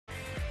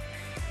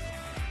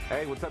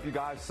Hey, what's up, you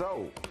guys?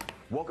 So,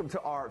 welcome to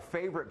our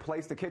favorite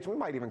place to kitchen. We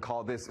might even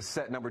call this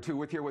set number 2.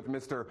 We're here with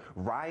Mr.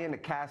 Ryan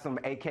Kassim,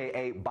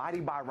 a.k.a. Body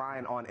by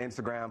Ryan on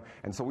Instagram.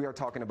 And so we are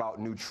talking about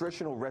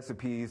nutritional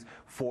recipes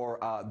for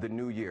the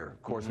new year.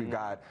 Of course, we've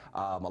got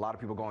a lot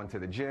of people going to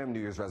the gym, New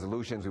Year's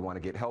resolutions. We want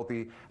to get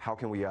healthy. How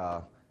can we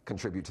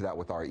contribute to that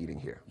with our eating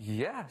here?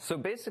 Yeah, so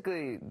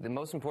basically the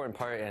most important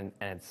part, and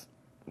it's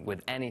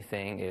with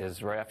anything,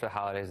 is right after the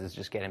holidays is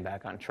just getting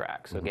back on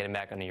track. So getting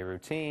back into your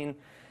routine,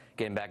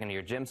 getting back into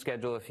your gym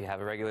schedule if you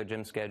have a regular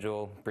gym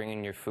schedule,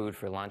 bringing your food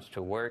for lunch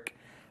to work.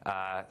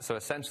 So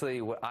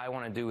essentially what I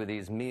want to do with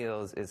these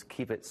meals is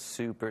keep it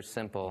super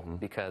simple,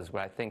 because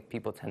what I think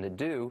people tend to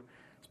do,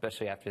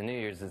 especially after New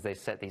Year's, is they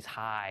set these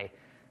high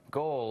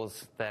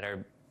goals that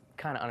are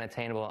kind of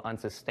unattainable,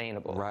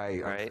 unsustainable.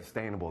 Right,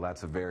 unsustainable.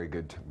 That's a very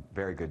good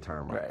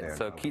term right there.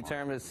 So key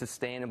term is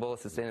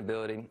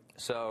sustainability.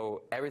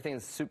 So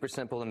everything's super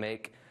simple to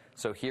make.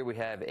 So here we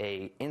have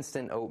a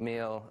instant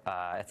oatmeal.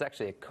 It's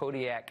actually a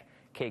Kodiak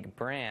cake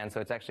brand, so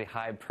it's actually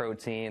high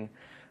protein.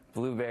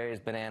 Blueberries,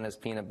 bananas,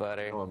 peanut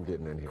butter. Oh, I'm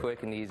getting in here.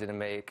 Quick and easy to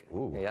make.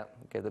 Ooh. Yep,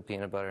 get the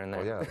peanut butter in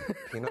there. Oh, yeah.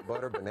 Peanut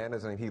butter,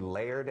 bananas, and he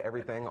layered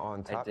everything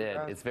on top. I did.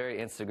 It's very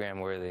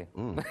Instagram worthy.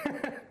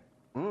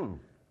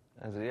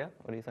 Yeah,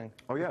 what do you think?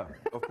 Oh, yeah.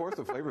 Of course,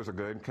 the flavors are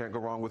good. Can't go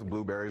wrong with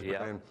blueberries. But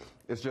then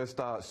it's just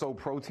so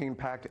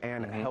protein-packed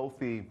and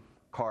healthy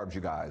carbs,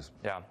 you guys.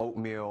 Yeah.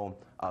 Oatmeal,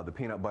 the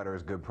peanut butter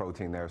is good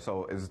protein there.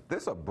 So is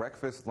this a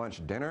breakfast,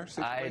 lunch, dinner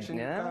situation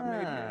you got made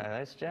here?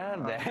 Nice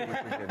job there. I see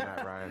what you're getting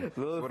at, Ryan.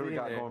 So what do we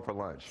got going for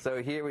lunch?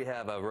 So here we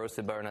have a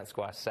roasted butternut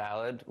squash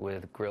salad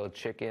with grilled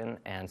chicken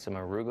and some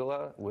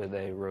arugula with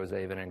a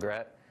rosé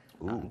vinaigrette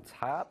on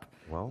top.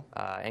 Well.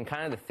 And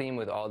kind of the theme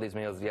with all these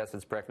meals, yes,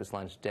 it's breakfast,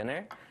 lunch,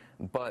 dinner,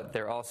 but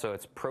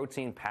it's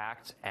protein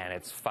packed and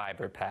it's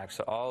fiber packed.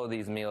 So all of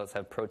these meals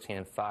have protein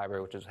and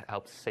fiber, which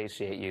helps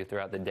satiate you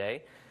throughout the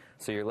day.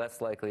 So you're less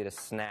likely to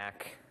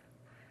snack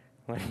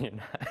when you're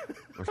not.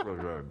 That's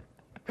really good.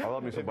 I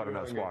love me some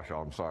butternut squash,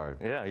 y'all. I'm sorry.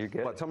 Yeah, you're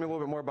good. But tell me a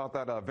little bit more about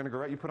that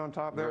vinaigrette you put on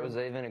top there.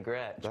 Rosé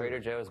vinaigrette, Trader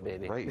Joe's,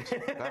 baby. Great.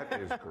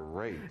 That is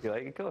great. You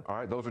like it? Cool. All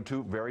right, those are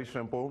two very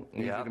simple,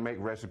 easy to make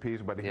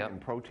recipes, but again,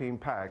 protein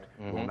packed.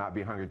 You will not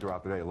be hungry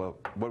throughout the day.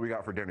 Look, what do we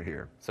got for dinner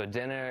here? So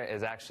dinner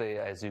is actually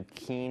a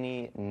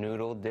zucchini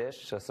noodle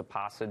dish. So it's a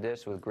pasta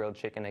dish with grilled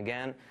chicken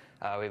again.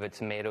 We have a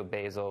tomato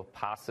basil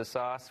pasta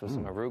sauce with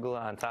some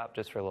arugula on top,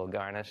 just for a little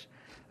garnish.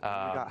 What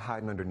do we got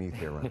hiding underneath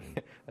here, Ryan?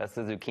 That's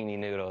the zucchini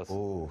noodles.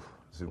 Ooh.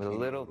 With a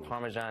little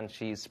Parmesan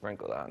cheese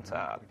sprinkled on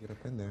top. Get up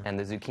in there. And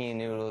the zucchini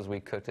noodles, we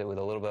cooked it with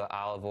a little bit of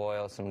olive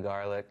oil, some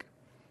garlic.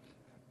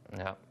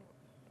 Yep.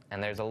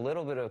 And there's a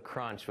little bit of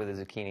crunch with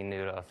the zucchini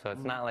noodle, so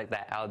it's not like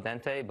that al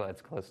dente, but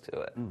it's close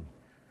to it.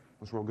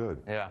 That's real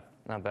good. Yeah,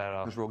 not bad at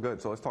all. That's real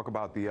good. So let's talk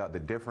about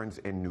the difference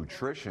in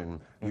nutrition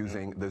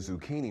using the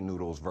zucchini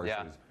noodles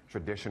versus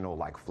traditional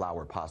like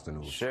flour pasta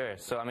noodles. Sure.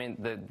 So I mean,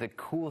 the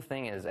cool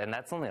thing is, and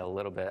that's only a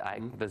little bit.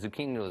 The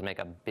zucchini noodles make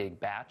a big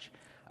batch.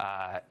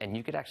 And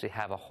you could actually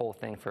have a whole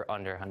thing for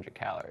under 100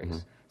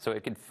 calories. So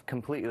it could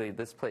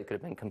this plate could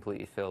have been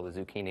completely filled with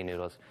zucchini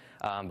noodles.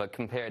 But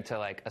compared to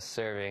like a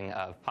serving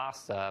of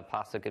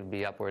pasta could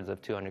be upwards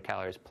of 200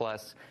 calories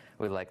plus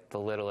with like the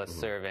littlest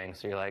serving.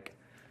 So you're like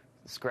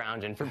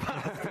scrounging for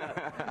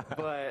pasta.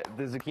 But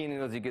the zucchini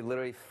noodles, you could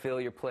literally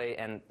fill your plate,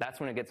 and that's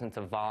when it gets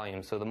into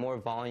volume. So the more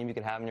volume you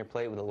can have in your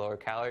plate with a lower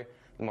calorie,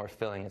 the more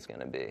filling it's going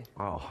to be.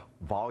 Oh,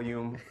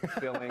 volume,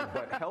 filling,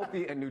 but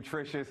healthy and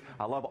nutritious.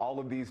 I love all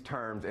of these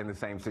terms in the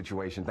same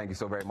situation. Thank you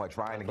so very much,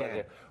 Ryan.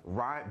 Again,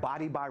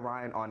 Body by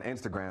Ryan on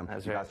Instagram.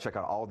 That's you guys check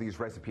out all these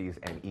recipes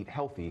and eat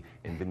healthy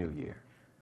in the new year.